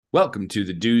Welcome to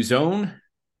the Do Zone,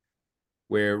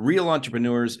 where real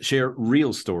entrepreneurs share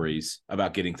real stories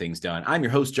about getting things done. I'm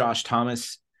your host, Josh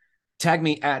Thomas. Tag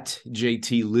me at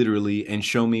JT Literally and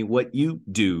show me what you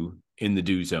do in the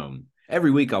Do Zone.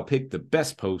 Every week, I'll pick the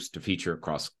best post to feature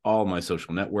across all my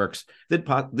social networks. This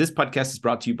podcast is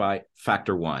brought to you by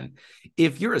Factor One.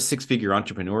 If you're a six-figure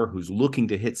entrepreneur who's looking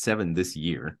to hit 7 this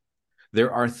year,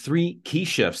 there are 3 key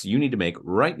shifts you need to make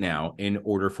right now in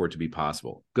order for it to be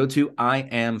possible. Go to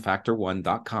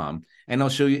iamfactor1.com and I'll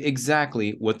show you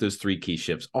exactly what those 3 key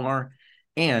shifts are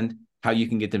and how you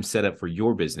can get them set up for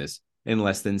your business in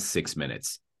less than 6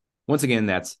 minutes. Once again,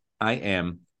 that's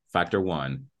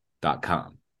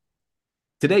iamfactor1.com.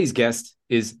 Today's guest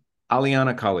is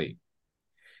Aleana Kali.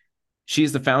 She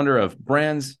is the founder of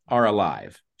Brands Are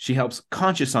Alive. She helps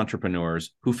conscious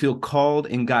entrepreneurs who feel called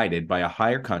and guided by a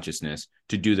higher consciousness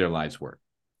to do their life's work.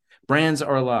 Brands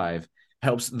Are Alive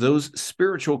helps those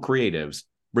spiritual creatives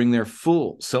bring their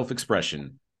full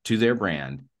self-expression to their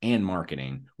brand and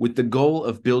marketing with the goal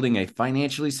of building a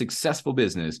financially successful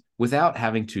business without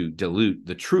having to dilute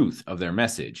the truth of their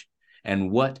message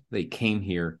and what they came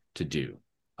here to do.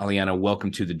 Aleana, welcome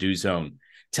to the Do Zone.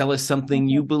 Tell us something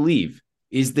you believe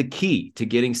is the key to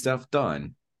getting stuff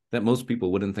done that most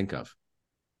people wouldn't think of.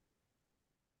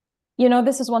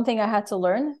 This is one thing I had to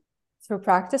learn through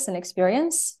practice and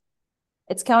experience.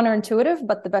 It's counterintuitive,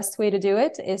 but the best way to do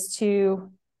it is to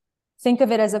think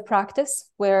of it as a practice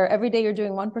where every day you're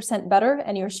doing 1% better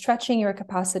and you're stretching your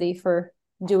capacity for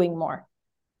doing more.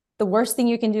 The worst thing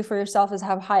you can do for yourself is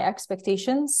have high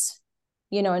expectations,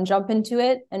 and jump into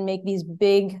it and make these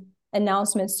big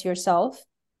announcements to yourself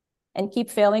and keep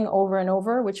failing over and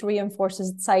over, which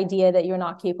reinforces this idea that you're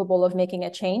not capable of making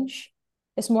a change.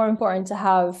 It's more important to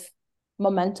have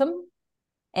momentum,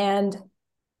 and,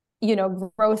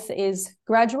 growth is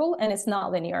gradual and it's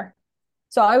not linear.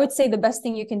 So I would say the best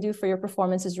thing you can do for your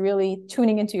performance is really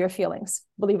tuning into your feelings,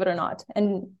 believe it or not,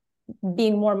 and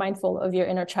being more mindful of your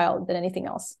inner child than anything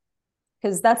else.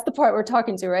 Because that's the part we're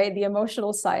talking to, right? The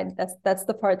emotional side, that's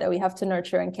the part that we have to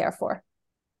nurture and care for.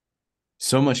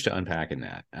 So much to unpack in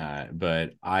that,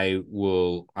 but I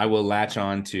will latch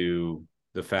on to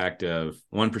the fact of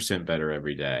 1% better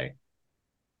every day.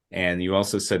 And you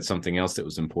also said something else that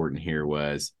was important here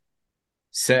was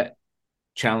set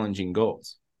challenging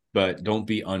goals, but don't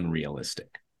be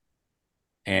unrealistic.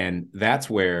 And that's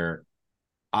where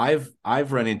I've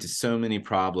run into so many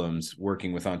problems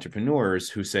working with entrepreneurs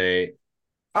who say,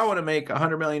 I want to make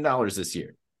 $100 million this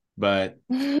year, but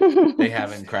they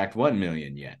haven't cracked 1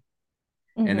 million yet.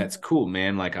 And that's cool,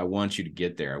 man. Like, I want you to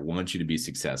get there. I want you to be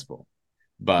successful.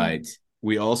 But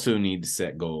we also need to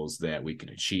set goals that we can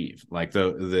achieve. Like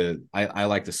I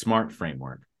like the SMART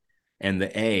framework. And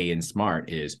the A in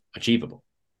SMART is achievable.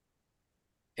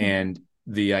 And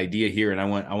the idea here, and I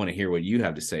want to hear what you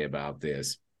have to say about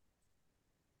this,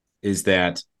 is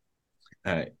that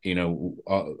a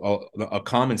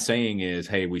common saying is,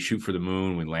 hey, we shoot for the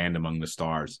moon, we land among the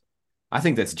stars. I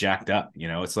think that's jacked up.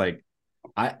 It's like,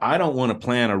 I don't want to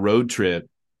plan a road trip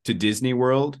to Disney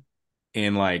World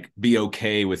and be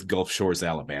okay with Gulf Shores,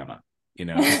 Alabama.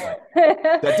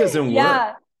 That doesn't work.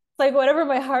 Yeah. It's like whatever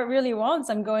my heart really wants,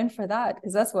 I'm going for that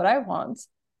because that's what I want.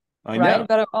 I know.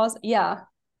 But also,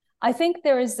 I think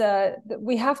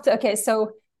we have to, okay,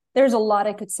 so there's a lot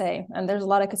I could say, and there's a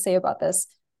lot I could say about this.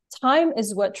 Time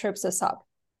is what trips us up.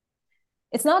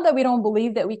 It's not that we don't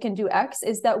believe that we can do X,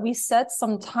 it's that we set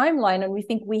some timeline and we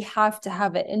think we have to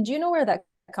have it. And do you know where that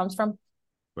comes from?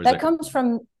 That comes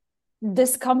from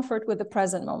discomfort with the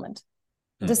present moment,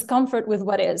 discomfort with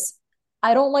what is.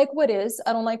 I don't like what is.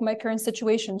 I don't like my current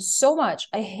situation so much.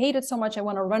 I hate it so much. I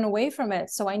want to run away from it.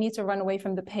 So I need to run away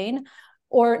from the pain,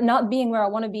 or not being where I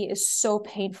want to be is so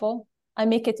painful. I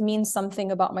make it mean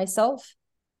something about myself.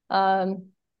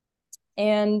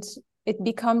 And it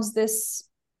becomes this,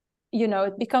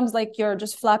 it becomes like you're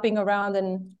just flapping around,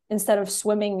 and instead of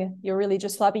swimming, you're really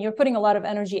just flapping. You're putting a lot of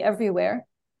energy everywhere,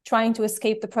 trying to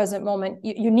escape the present moment.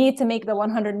 You need to make the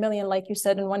 100 million, like you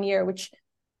said, in 1 year, which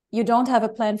you don't have a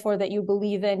plan for, that you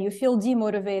believe in. You feel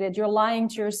demotivated. You're lying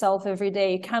to yourself every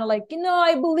day. Kind of like,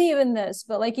 I believe in this,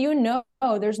 but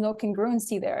there's no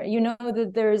congruency there.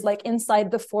 That there's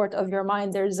inside the fort of your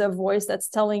mind, there's a voice that's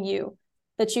telling you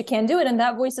that you can't do it. And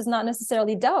that voice is not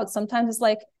necessarily doubt. Sometimes it's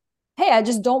like, hey, I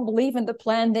just don't believe in the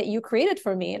plan that you created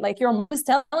for me. Like your mom is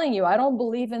telling you, I don't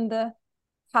believe in the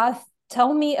path.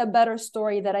 Tell me a better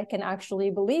story that I can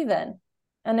actually believe in.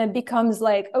 And it becomes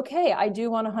like, okay, I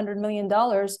do want $100 million,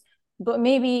 but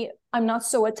maybe I'm not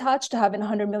so attached to having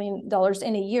 $100 million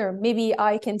in a year. Maybe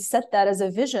I can set that as a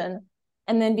vision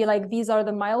and then be like, these are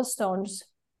the milestones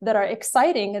that are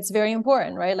exciting, it's very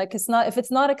important, right? Like it's not, if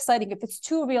it's not exciting, if it's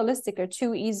too realistic or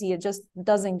too easy, it just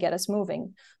doesn't get us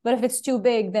moving. But if it's too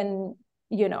big, then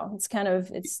it's kind of,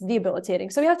 it's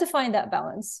debilitating. So we have to find that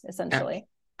balance essentially.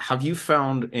 Have you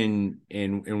found in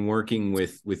working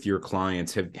with your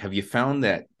clients, have you found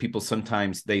that people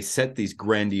sometimes they set these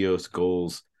grandiose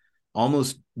goals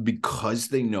almost because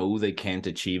they know they can't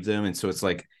achieve them, and so it's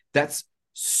like that's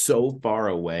so far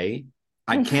away,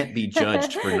 I can't be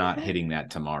judged for not hitting that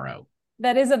tomorrow.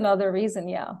 That is another reason,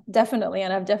 yeah, definitely.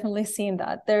 And I've definitely seen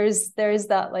that. There's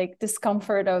that like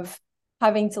discomfort of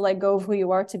having to let go of who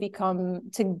you are to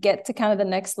get to kind of the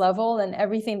next level and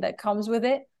everything that comes with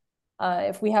it.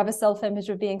 If we have a self-image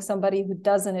of being somebody who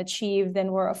doesn't achieve,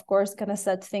 then we're of course going to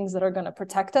set things that are going to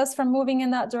protect us from moving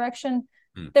in that direction.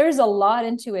 There's a lot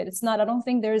into it. It's not, I don't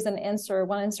think there's an answer,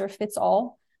 one answer fits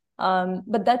all.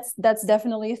 But that's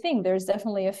definitely a thing. There's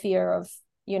definitely a fear of,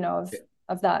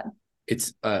 of that.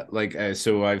 It's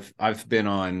so I've been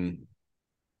on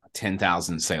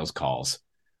 10,000 sales calls,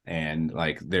 and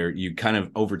like there you kind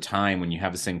of over time, when you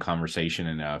have the same conversation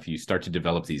enough, you start to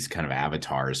develop these kind of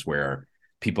avatars where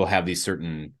people have these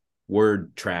certain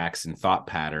word tracks and thought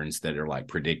patterns that are like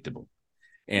predictable.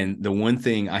 And the one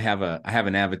thing I have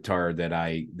an avatar that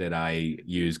I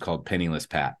use called Penniless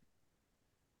Pat.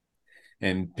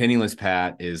 And Penniless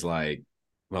Pat is like,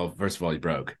 well, first of all, he's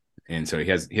broke, and so he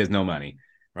has no money,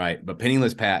 right? But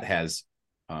Penniless Pat has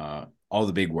all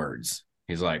the big words.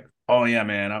 He's like, oh yeah,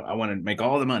 man, I want to make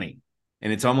all the money,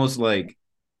 and it's almost like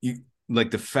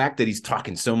the fact that he's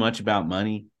talking so much about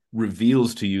money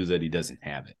reveals to you that he doesn't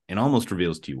have it, and almost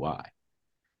reveals to you why.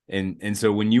 And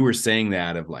so when you were saying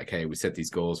that of like, hey, we set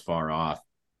these goals far off,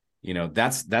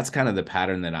 that's kind of the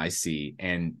pattern that I see,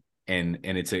 and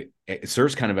it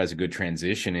serves kind of as a good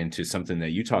transition into something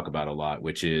that you talk about a lot,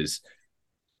 which is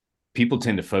people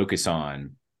tend to focus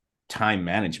on time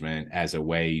management as a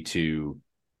way to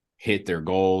hit their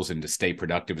goals and to stay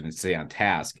productive and stay on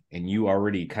task. And you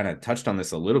already kind of touched on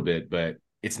this a little bit, but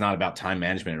it's not about time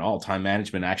management at all. Time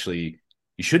management, actually,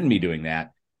 you shouldn't be doing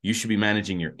that. You should be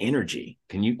managing your energy.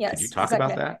 Could you talk exactly.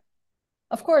 about that?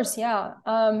 Of course, yeah.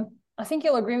 I think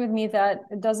you'll agree with me that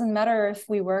it doesn't matter if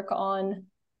we work on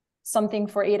something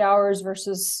for 8 hours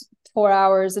versus 4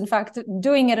 hours. In fact,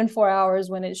 doing it in 4 hours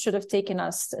when it should have taken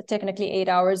us technically 8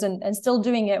 hours and still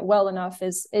doing it well enough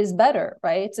is better,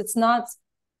 right? It's not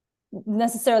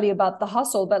necessarily about the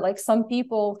hustle, but like some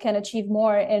people can achieve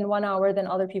more in 1 hour than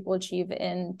other people achieve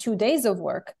in 2 days of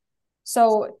work.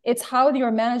 So it's how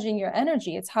you're managing your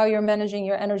energy. It's how you're managing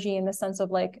your energy in the sense of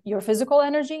like your physical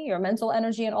energy, your mental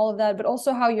energy, and all of that, but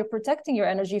also how you're protecting your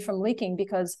energy from leaking.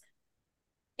 Because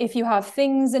if you have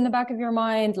things in the back of your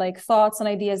mind, like thoughts and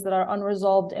ideas that are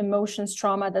unresolved, emotions,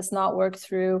 trauma that's not worked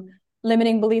through,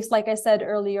 limiting beliefs, like I said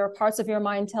earlier, parts of your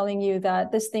mind telling you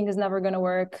that this thing is never going to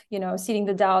work, seeding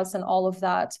the doubts and all of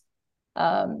that.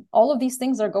 All of these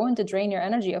things are going to drain your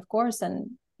energy, of course.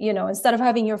 And, instead of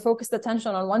having your focused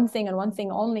attention on one thing and one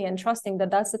thing only and trusting that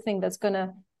that's the thing that's going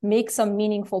to make some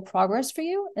meaningful progress for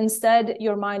you, instead,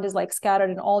 your mind is like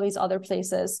scattered in all these other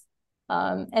places.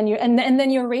 And then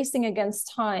you're racing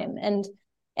against time.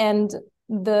 And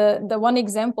the one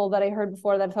example that I heard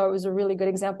before that I thought was a really good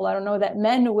example, I don't know that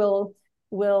men will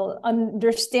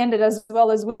understand it as well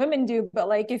as women do, but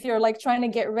like if you're like trying to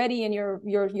get ready and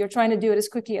you're trying to do it as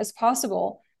quickly as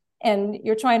possible and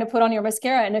you're trying to put on your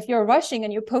mascara, and if you're rushing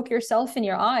and you poke yourself in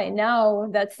your eye, now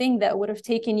that thing that would have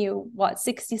taken you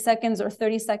 60 seconds or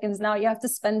 30 seconds, now you have to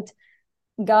spend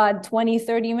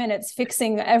 20-30 minutes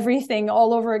fixing everything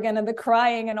all over again, and the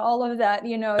crying and all of that.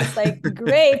 It's like,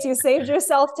 great, you saved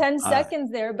yourself 10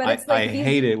 seconds there, but it's like I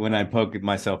hate it when I poke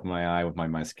myself in my eye with my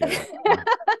mascara.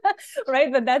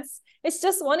 Right, but it's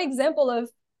just one example of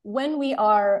when we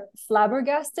are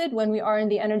flabbergasted, when we are in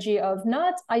the energy of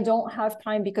not, I don't have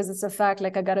time because it's a fact,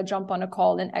 like I gotta jump on a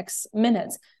call in X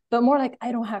minutes, but more like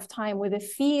I don't have time, with a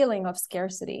feeling of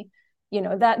scarcity.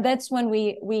 That's when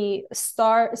we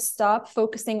stop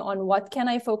focusing on what can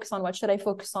I focus on, what should I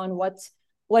focus on,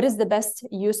 what is the best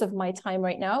use of my time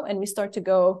right now, and we start to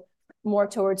go more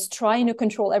towards trying to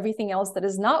control everything else that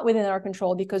is not within our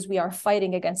control, because we are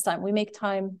fighting against time. We make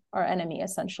time our enemy,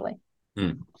 essentially.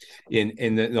 In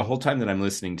the whole time that I'm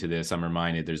listening to this, I'm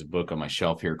reminded there's a book on my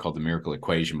shelf here called The Miracle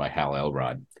Equation by Hal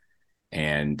Elrod,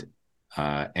 and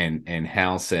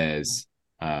Hal says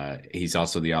he's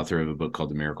also the author of a book called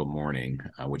The Miracle Morning,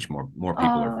 which more people are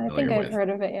familiar with. I think I've heard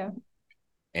of it, yeah.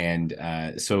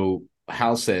 And so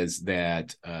Hal says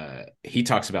that he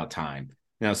talks about time.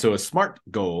 Now, so a SMART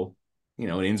goal, it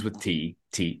ends with T,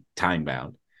 time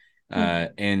bound.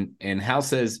 And Hal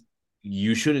says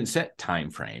you shouldn't set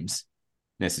time frames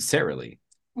necessarily.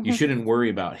 You Mhm. shouldn't worry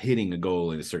about hitting a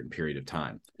goal in a certain period of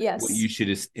time. What you Yes.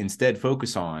 should instead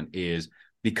focus on is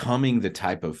becoming the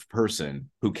type of person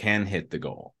who can hit the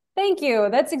goal. Thank you.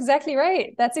 That's exactly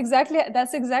right. That's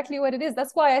exactly what it is.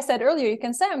 That's why I said earlier, you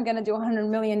can say I'm going to do $100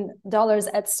 million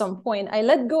at some point. I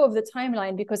let go of the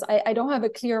timeline because I don't have a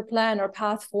clear plan or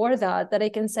path for that I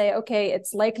can say, okay,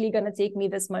 it's likely going to take me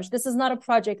this much. This is not a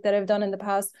project that I've done in the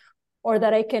past, or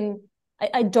that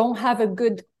I don't have a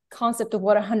good concept of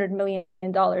what $100 million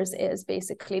is.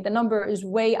 Basically, the number is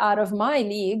way out of my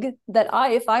league.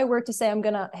 If I were to say I'm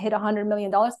going to hit $100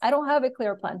 million, I don't have a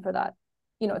clear plan for that.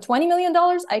 $20 million,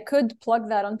 I could plug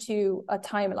that onto a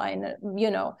timeline.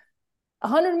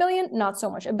 100 million, not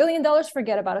so much. $1 billion,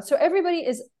 forget about it. So everybody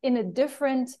is in a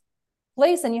different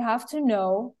place, and you have to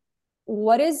know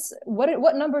what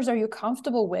numbers are you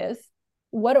comfortable with,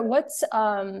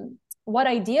 what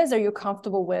ideas are you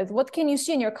comfortable with, what can you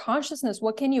see in your consciousness,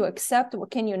 what can you accept, what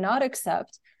can you not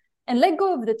accept, and let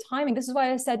go of the timing. This is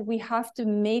why I said we have to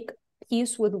make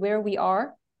peace with where we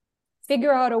are,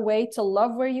 figure out a way to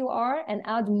love where you are, and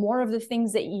add more of the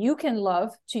things that you can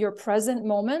love to your present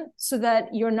moment, so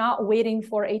that you're not waiting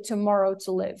for a tomorrow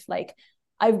to live. Like,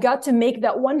 I've got to make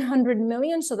that 100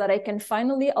 million so that I can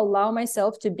finally allow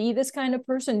myself to be this kind of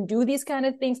person, do these kind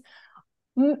of things.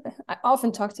 I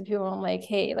often talk to people, I'm like,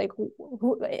 hey, like,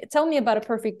 tell me about a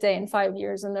perfect day in 5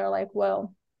 years. And they're like,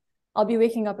 well, I'll be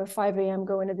waking up at 5 a.m.,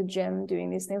 going to the gym, doing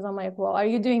these things. I'm like, well, are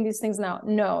you doing these things now?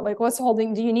 No. Like,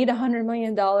 do you need $100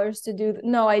 million to do?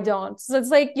 No, I don't. So it's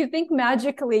like, you think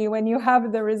magically when you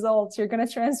have the results, you're going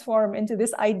to transform into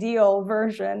this ideal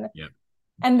version. Yeah.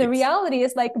 And the It's reality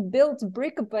is like built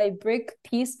brick by brick,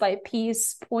 piece by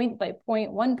piece, point by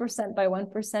point, 1% by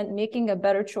 1%, making a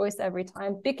better choice every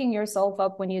time, picking yourself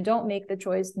up when you don't make the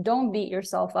choice. Don't beat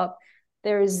yourself up.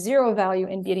 There is zero value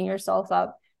in beating yourself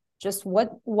up. Just what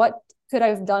could I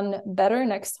have done better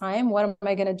next time? What am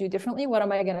I going to do differently? What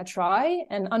am I going to try?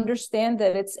 And understand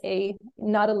that it's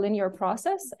not a linear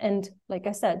process. And like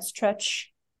I said,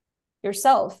 stretch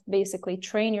yourself, basically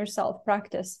train yourself,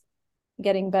 practice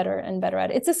getting better and better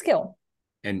at it. It's a skill.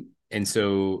 and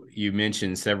so you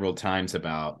mentioned several times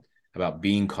about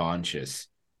being conscious.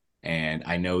 And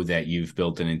I know that you've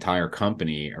built an entire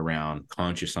company around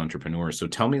conscious entrepreneurs. So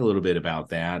tell me a little bit about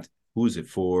that. Who is it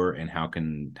for, and how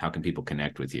can people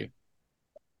connect with you?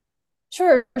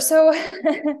 Sure. So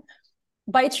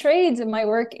by trade, my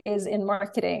work is in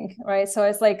marketing, right? So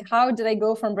it's like, how did I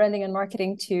go from branding and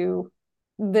marketing to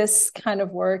this kind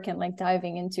of work, and like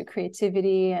diving into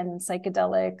creativity and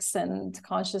psychedelics and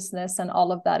consciousness and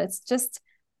all of that?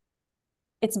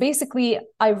 It's basically,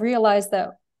 I realized that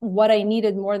what I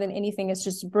needed more than anything is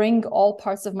just bring all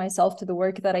parts of myself to the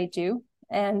work that I do,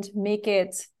 and make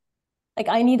it like,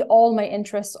 I need all my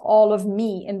interests, all of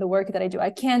me in the work that I do. I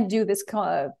can't do this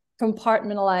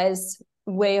compartmentalized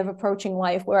way of approaching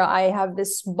life where I have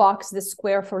this box, this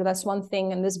square for this one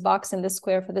thing, and this box and this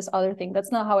square for this other thing.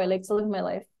 That's not how I like to live my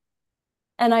life.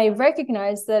 And I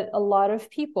recognize that a lot of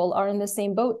people are in the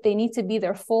same boat. They need to be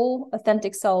their full,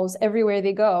 authentic selves everywhere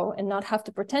they go, and not have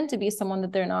to pretend to be someone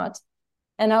that they're not.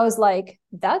 And I was like,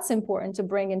 that's important to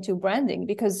bring into branding,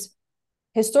 because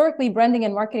historically, branding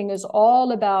and marketing is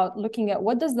all about looking at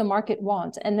what does the market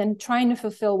want, and then trying to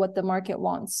fulfill what the market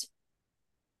wants.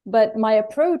 But my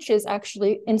approach is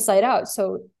actually inside out.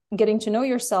 So getting to know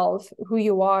yourself, who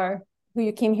you are, who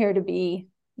you came here to be,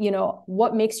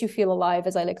 what makes you feel alive,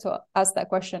 as I like to ask that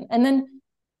question. And then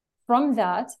from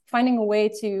that, finding a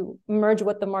way to merge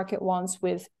what the market wants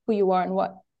with who you are and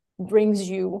what brings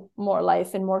you more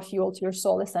life and more fuel to your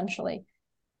soul, essentially.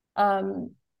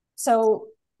 So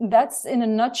that's in a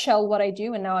nutshell what I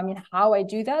do. And now, I mean, how I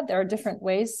do that, there are different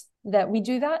ways that we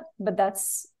do that, but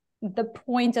that's the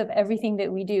point of everything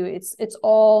that we do. It's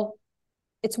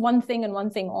one thing and one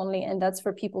thing only, and that's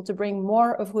for people to bring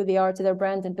more of who they are to their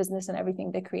brand and business and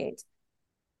everything they create.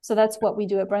 So that's what we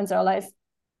do at Brands Are Alive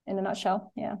in a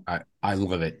nutshell. Yeah. I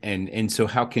love it. And so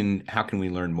how can we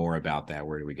learn more about that?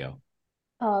 Where do we go?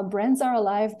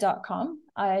 Brandsarealive.com.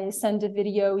 I send a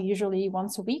video usually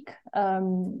once a week,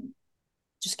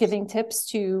 just giving tips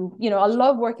to, I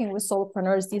love working with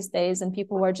solopreneurs these days, and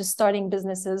people who are just starting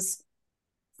businesses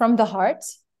from the heart,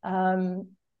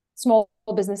 small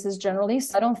businesses generally.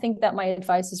 So I don't think that my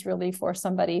advice is really for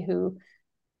somebody who,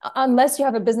 unless you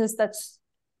have a business that's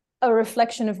a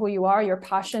reflection of who you are, your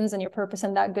passions and your purpose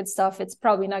and that good stuff, it's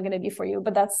probably not going to be for you.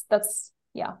 But that's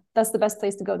the best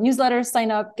place to go. Newsletters,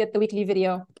 sign up, get the weekly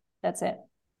video. That's it.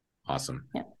 Awesome.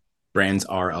 Yeah.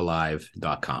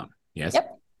 Brandsarealive.com. Yes.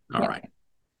 Yep. All Yep. right.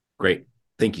 Great.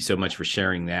 Thank you so much for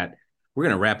sharing that. We're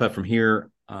going to wrap up from here.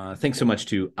 Thanks so much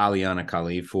to Aleana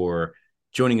Kali for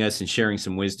joining us and sharing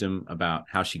some wisdom about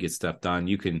how she gets stuff done.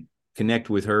 You can connect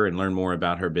with her and learn more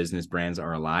about her business, Brands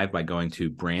Are Alive, by going to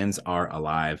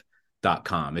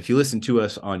brandsarealive.com. If you listen to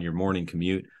us on your morning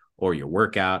commute or your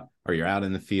workout or you're out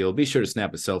in the field, be sure to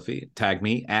snap a selfie, tag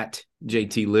me at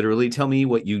JT Literally. Tell me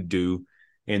what you do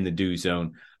in the do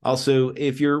zone. Also,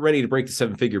 if you're ready to break the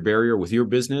 7-figure barrier with your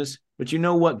business, but you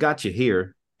know what got you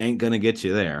here ain't going to get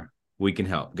you there, we can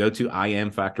help. Go to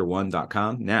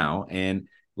imfactor1.com now and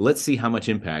let's see how much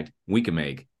impact we can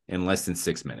make in less than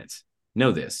 6 minutes.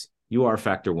 Know this, you are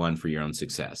factor one for your own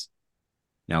success.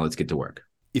 Now let's get to work.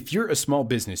 If you're a small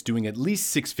business doing at least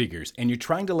 6 figures and you're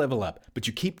trying to level up, but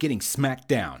you keep getting smacked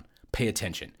down, pay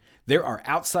attention. There are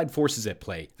outside forces at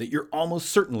play that you're almost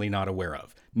certainly not aware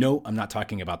of. No, I'm not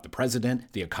talking about the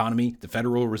president, the economy, the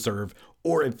Federal Reserve,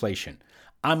 or inflation.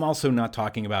 I'm also not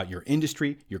talking about your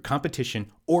industry, your competition,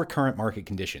 or current market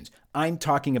conditions. I'm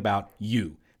talking about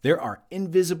you. There are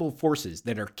invisible forces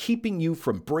that are keeping you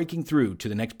from breaking through to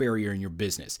the next barrier in your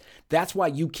business. That's why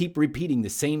you keep repeating the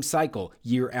same cycle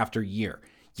year after year.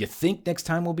 You think next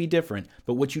time will be different,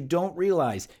 but what you don't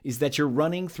realize is that you're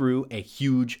running through a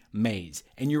huge maze,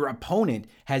 and your opponent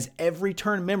has every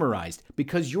turn memorized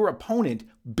because your opponent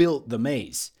built the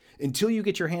maze. Until you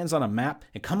get your hands on a map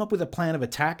and come up with a plan of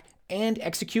attack and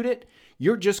execute it,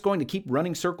 you're just going to keep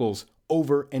running circles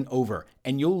over and over,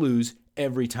 and you'll lose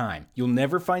every time. You'll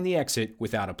never find the exit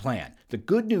without a plan. The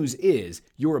good news is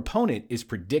your opponent is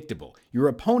predictable. Your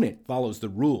opponent follows the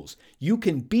rules. You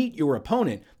can beat your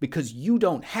opponent because you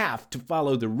don't have to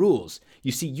follow the rules.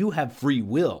 You see, you have free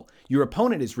will. Your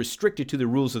opponent is restricted to the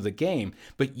rules of the game,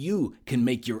 but you can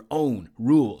make your own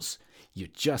rules. You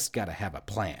just got to have a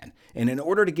plan. And in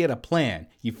order to get a plan,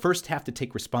 you first have to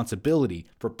take responsibility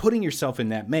for putting yourself in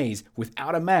that maze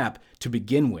without a map to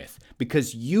begin with,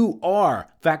 because you are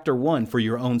factor one for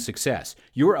your own success.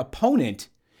 Your opponent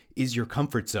is your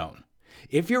comfort zone.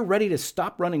 If you're ready to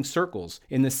stop running circles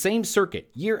in the same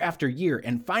circuit year after year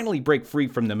and finally break free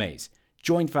from the maze,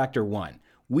 join Factor One.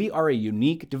 We are a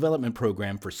unique development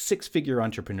program for 6-figure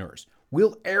entrepreneurs.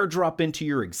 We'll airdrop into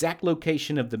your exact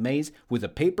location of the maze with a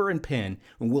paper and pen,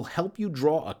 and we'll help you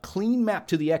draw a clean map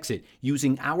to the exit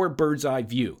using our bird's eye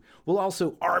view. We'll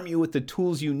also arm you with the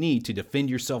tools you need to defend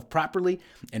yourself properly,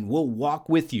 and we'll walk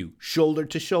with you shoulder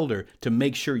to shoulder to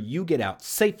make sure you get out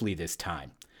safely this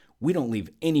time. We don't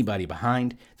leave anybody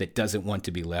behind that doesn't want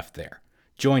to be left there.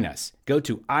 Join us. Go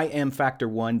to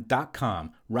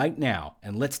imfactor1.com right now,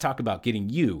 and let's talk about getting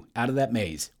you out of that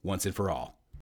maze once and for all.